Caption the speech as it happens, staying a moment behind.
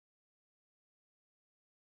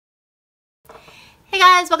Hey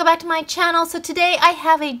guys, welcome back to my channel. So today I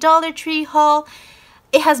have a Dollar Tree haul.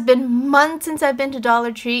 It has been months since I've been to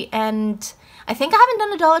Dollar Tree, and I think I haven't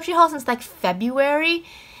done a Dollar Tree haul since like February.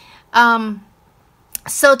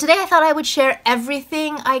 So today I thought I would share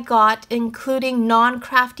everything I got, including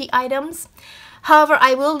non-crafty items. However,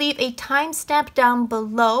 I will leave a timestamp down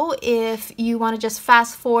below if you want to just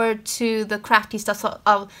fast forward to the crafty stuff, so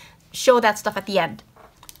I'll show that stuff at the end.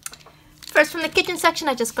 First, from the kitchen section,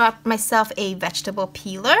 I just got myself a vegetable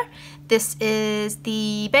peeler. This is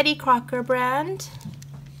the Betty Crocker brand.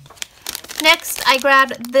 Next, I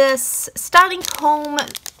grabbed this styling comb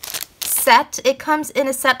set. It comes in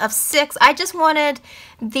a set of 6. I just wanted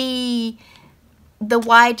the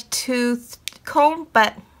wide tooth comb,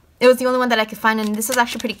 but it was the only one that I could find, and this is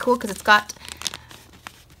actually pretty cool because it's got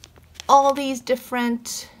all these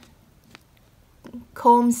different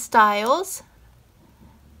comb styles.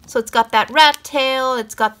 So it's got that rat tail,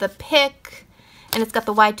 it's got the pick, and it's got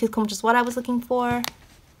the wide tooth comb, which is what I was looking for.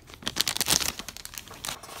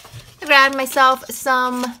 I grabbed myself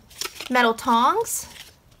some metal tongs.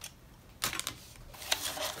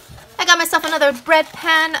 I got myself another bread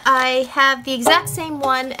pan. I have the exact same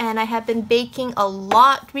one, and I have been baking a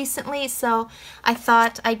lot recently, so I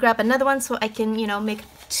thought I'd grab another one so I can, make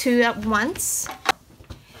 2 at once.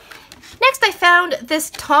 Next, I found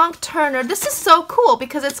this tong turner. This is so cool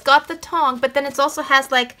because it's got the tong, but then it also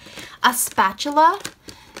has like a spatula.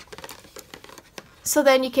 So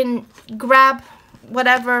then you can grab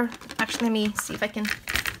whatever. Actually, let me see if I can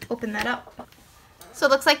open that up. So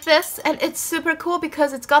it looks like this, and it's super cool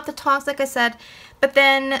because it's got the tongs, like I said, but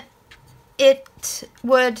then it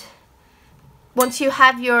would, once you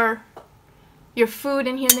have your food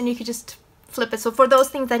in here, then you could just flip it. So for those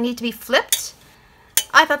things that need to be flipped,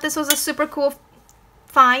 I thought this was a super cool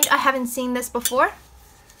find. I haven't seen this before.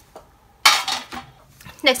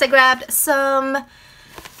 Next, I grabbed some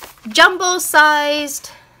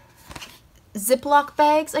jumbo-sized Ziploc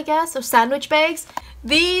bags, I guess, or sandwich bags.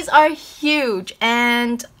 These are huge,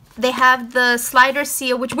 and they have the slider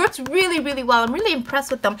seal, which works really, really well. I'm really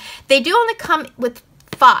impressed with them. They do only come with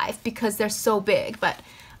 5 because they're so big, but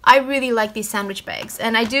I really like these sandwich bags,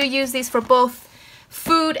 and I do use these for both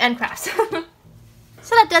food and crafts.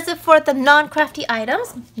 So that does it for the non-crafty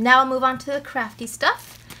items. Now I'll move on to the crafty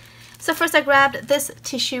stuff. So first I grabbed this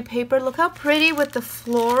tissue paper. Look how pretty with the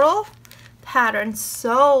floral pattern.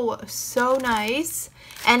 So nice.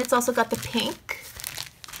 And it's also got the pink.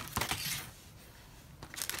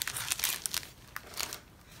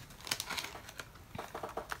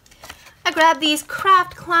 I grabbed these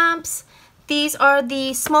craft clamps. These are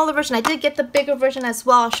the smaller version. I did get the bigger version as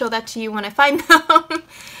well. I'll show that to you when I find them.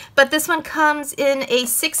 But this one comes in a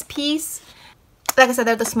 6-piece. Like I said,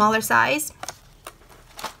 they're the smaller size.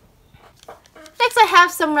 Next, I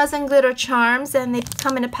have some resin glitter charms, and they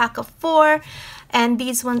come in a pack of 4. And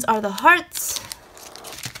these ones are the hearts.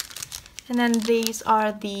 And then these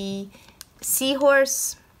are the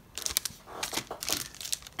seahorse.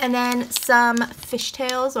 And then some fish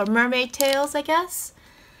tails, or mermaid tails, I guess.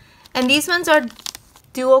 And these ones are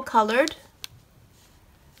dual colored.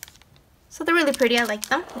 So they're really pretty, I like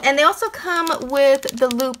them. And they also come with the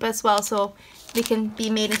loop as well, so they can be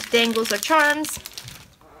made into dangles or charms.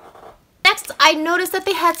 Next, I noticed that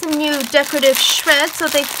they had some new decorative shreds. So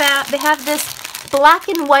they have this black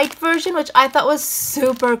and white version, which I thought was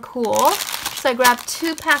super cool. So I grabbed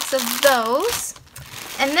 2 packs of those.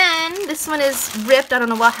 And then this one is ripped. I don't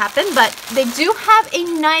know what happened, but they do have a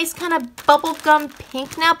nice kind of bubblegum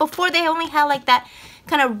pink now. Before they only had like that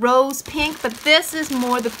kind of rose pink, but this is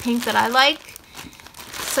more the pink that I like.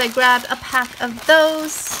 So I grabbed a pack of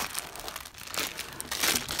those.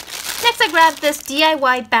 Next, I grabbed this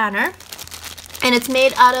DIY banner, and it's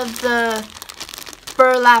made out of the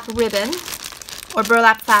burlap ribbon or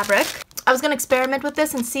burlap fabric. I was going to experiment with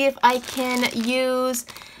this and see if I can use,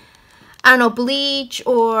 I don't know, bleach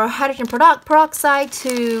or hydrogen peroxide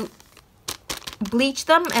to bleach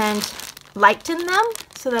them and lighten them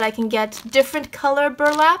so that I can get different color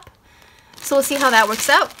burlap. So we'll see how that works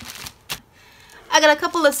out. I got a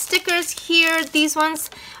couple of stickers here. These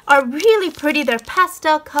ones are really pretty. They're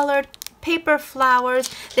pastel colored paper flowers.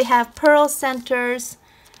 They have pearl centers,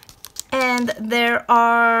 and there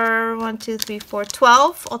are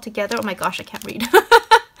 12 altogether. Oh my gosh, I can't read.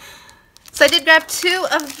 So I did grab 2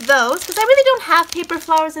 of those because I really don't have paper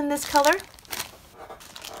flowers in this color.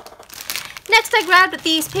 Next, I grabbed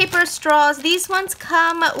these paper straws. These ones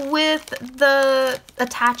come with the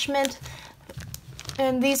attachment,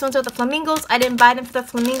 and these ones are the flamingos. I didn't buy them for the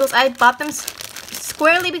flamingos. I bought them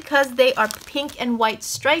squarely because they are pink and white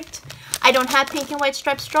striped. I don't have pink and white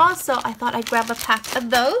striped straws, so I thought I'd grab a pack of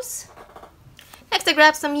those. Next I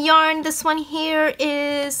grabbed some yarn. This one here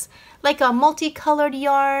is like a multicolored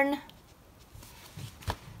yarn.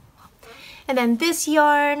 And then this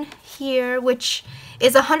yarn here, which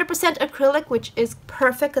is 100% acrylic, which is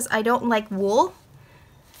perfect because I don't like wool.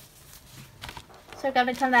 So I got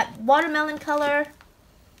kind of that watermelon color.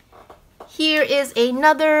 Here is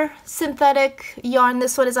another synthetic yarn.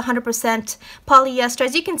 This one is 100% polyester.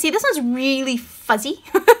 As you can see, this one's really fuzzy.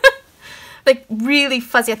 Like really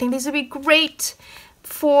fuzzy. I think these would be great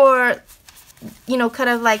for, you know, kind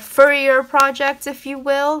of like furrier projects, if you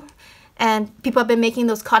will. And people have been making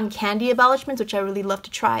those cotton candy embellishments, which I really love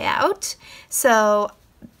to try out. So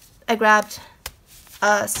I grabbed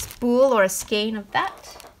a spool or a skein of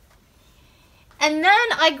that. And then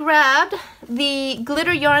I grabbed the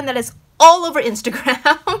glitter yarn that is all over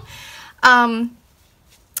Instagram.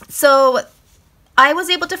 So I was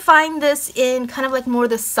able to find this in kind of like more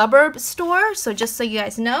the suburb store. So just so you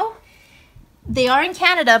guys know, they are in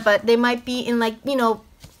Canada, but they might be in like, you know,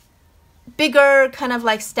 bigger kind of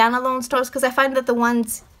like standalone stores, because I find that the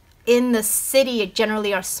ones in the city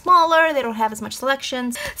generally are smaller. They don't have as much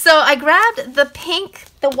selections. So I grabbed the pink,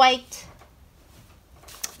 the white,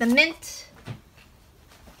 the mint,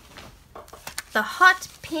 the hot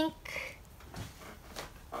pink,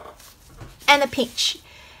 and the peach.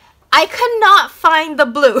 I could not find the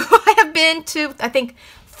blue. I have been to, I think,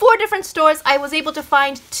 4 different stores. I was able to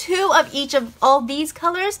find 2 of each of all these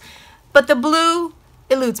colors, but the blue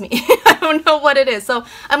eludes me. I don't know what it is. So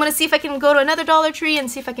I'm going to see if I can go to another Dollar Tree and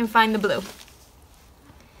see if I can find the blue.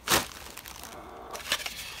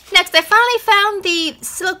 Next, I finally found the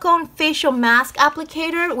silicone facial mask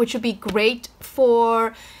applicator, which would be great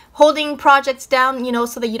for holding projects down, you know,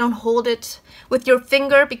 so that you don't hold it with your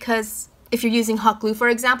finger, because if you're using hot glue, for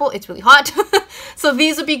example, it's really hot. So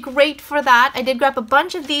these would be great for that. I did grab a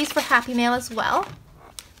bunch of these for Happy Mail as well.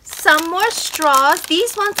 Some more straws.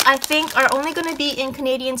 These ones I think are only going to be in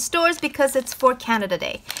Canadian stores because it's for Canada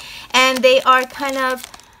Day. And they are kind of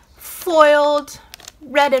foiled,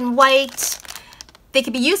 red and white. They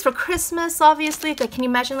could be used for Christmas, obviously. Like, can you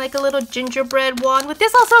imagine like a little gingerbread wand with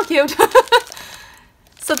this? Also cute.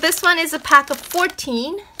 So this one is a pack of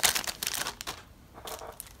 14.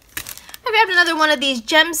 I grabbed another one of these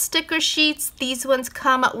gem sticker sheets. These ones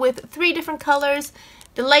come with 3 different colors: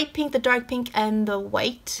 the light pink, the dark pink, and the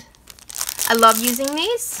white. I love using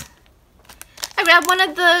these. I grabbed one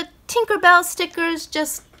of the Tinkerbell stickers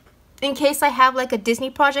just in case I have like a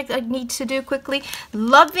Disney project I need to do quickly.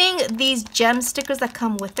 Loving these gem stickers that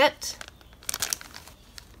come with it.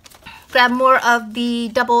 Grab more of the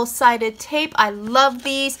double-sided tape. I love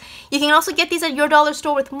these. You can also get these at your dollar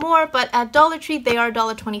store with more, but at Dollar Tree they are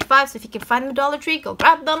 $1.25. So if you can find them at Dollar Tree, go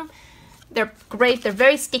grab them. They're great. They're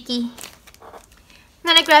very sticky.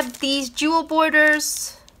 Then I grabbed these jewel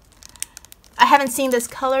borders. I haven't seen this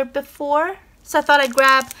color before, so I thought I'd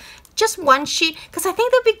grab just one sheet because I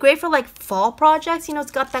think they'd be great for like fall projects. You know,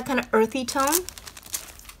 it's got that kind of earthy tone.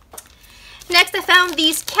 Next, I found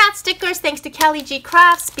these cat stickers thanks to Callie G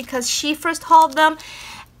Crafts because she first hauled them.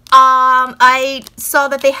 I saw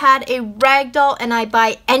that they had a ragdoll, and I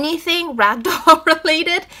buy anything ragdoll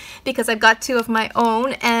related because I've got 2 of my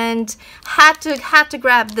own, and had to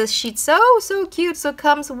grab this sheet. So cute. So it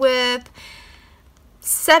comes with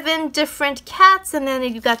 7 different cats, and then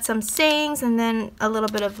you've got some sayings, and then a little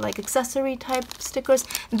bit of like accessory type stickers.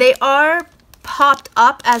 They are popped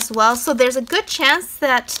up as well, so there's a good chance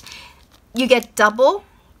that you get double,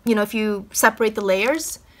 you know, if you separate the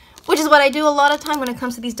layers, which is what I do a lot of time when it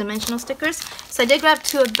comes to these dimensional stickers. So I did grab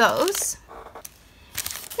 2 of those.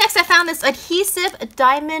 Next, I found this adhesive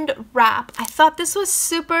diamond wrap. I thought this was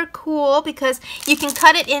super cool because you can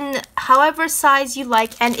cut it in however size you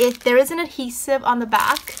like, and if there is an adhesive on the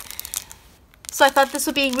back. So I thought this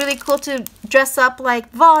would be really cool to dress up like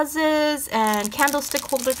vases and candlestick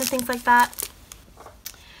holders and things like that.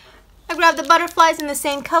 I grabbed the butterflies in the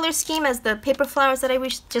same color scheme as the paper flowers that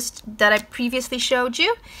I previously showed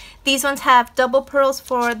you. These ones have double pearls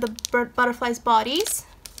for the butterflies' bodies.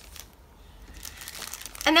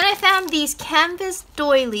 And then I found these canvas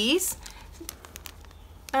doilies.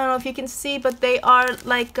 I don't know if you can see, but they are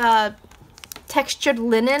like textured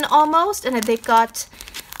linen almost, and they've got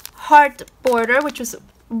heart border, which was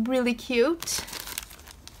really cute.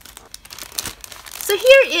 So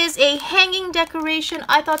here is a hanging decoration.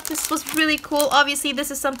 I thought this was really cool. Obviously, this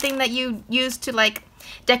is something that you use to like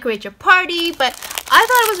decorate your party, but I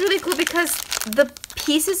thought it was really cool because the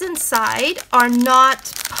pieces inside are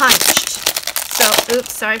not punched. So,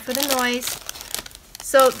 oops, sorry for the noise.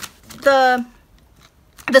 So the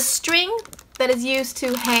string that is used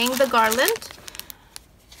to hang the garland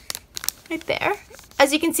right there,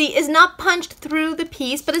 as you can see, is not punched through the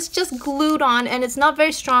piece, but it's just glued on, and it's not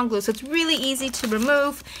very strong glue, so it's really easy to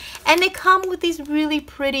remove. And they come with these really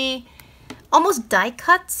pretty, almost die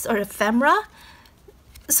cuts or ephemera.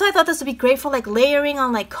 So I thought this would be great for like layering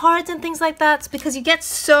on like cards and things like that, because you get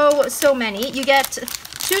so many. You get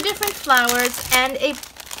 2 different flowers and a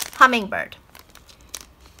hummingbird.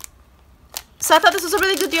 So I thought this was a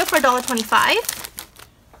really good deal for $1.25.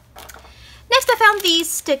 Next, I found these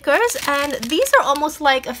stickers, and these are almost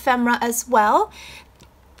like ephemera as well.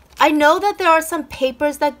 I know that there are some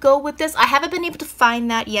papers that go with this. I haven't been able to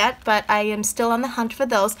find that yet, but I am still on the hunt for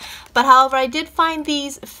those. But however, I did find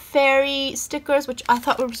these fairy stickers, which I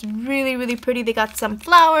thought was really pretty. They got some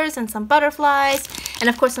flowers and some butterflies, and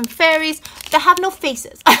of course some fairies that have no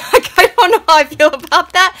faces. I don't know how I feel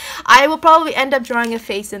about that. I will probably end up drawing a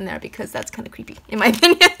face in there because that's kind of creepy, in my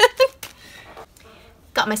opinion.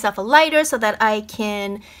 Got myself a lighter so that I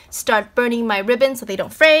can start burning my ribbons so they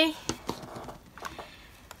don't fray.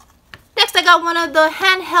 Next, I got one of the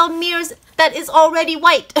handheld mirrors that is already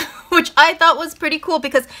white, which I thought was pretty cool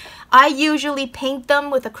because I usually paint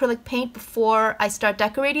them with acrylic paint before I start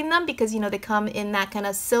decorating them because, you know, they come in that kind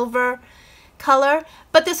of silver color.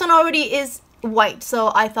 But this one already is white,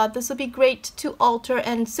 so I thought this would be great to alter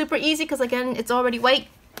and super easy because, again, it's already white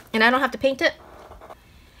and I don't have to paint it.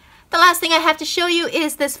 The last thing I have to show you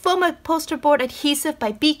is this foam poster board adhesive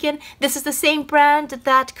by Beacon. This is the same brand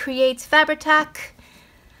that creates Fabri-Tac,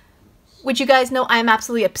 which you guys know I'm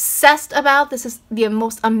absolutely obsessed about. This is the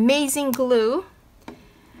most amazing glue.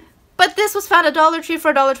 But this was found at Dollar Tree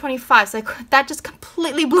for $1.25, so that just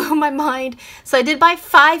completely blew my mind. So I did buy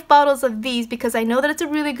 5 bottles of these because I know that it's a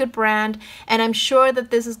really good brand, and I'm sure that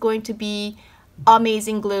this is going to be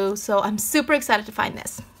amazing glue. So I'm super excited to find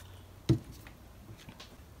this.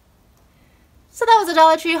 So that was a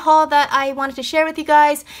Dollar Tree haul that I wanted to share with you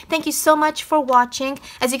guys. Thank you so much for watching.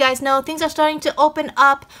 As you guys know, things are starting to open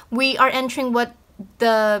up. We are entering what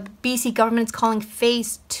the BC government is calling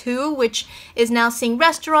phase 2, which is now seeing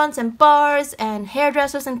restaurants and bars and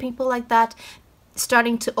hairdressers and people like that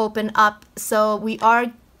starting to open up. So we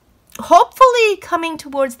are hopefully coming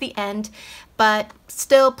towards the end, but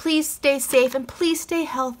still, please stay safe and please stay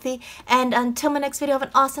healthy. And until my next video, have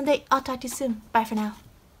an awesome day. I'll talk to you soon. Bye for now.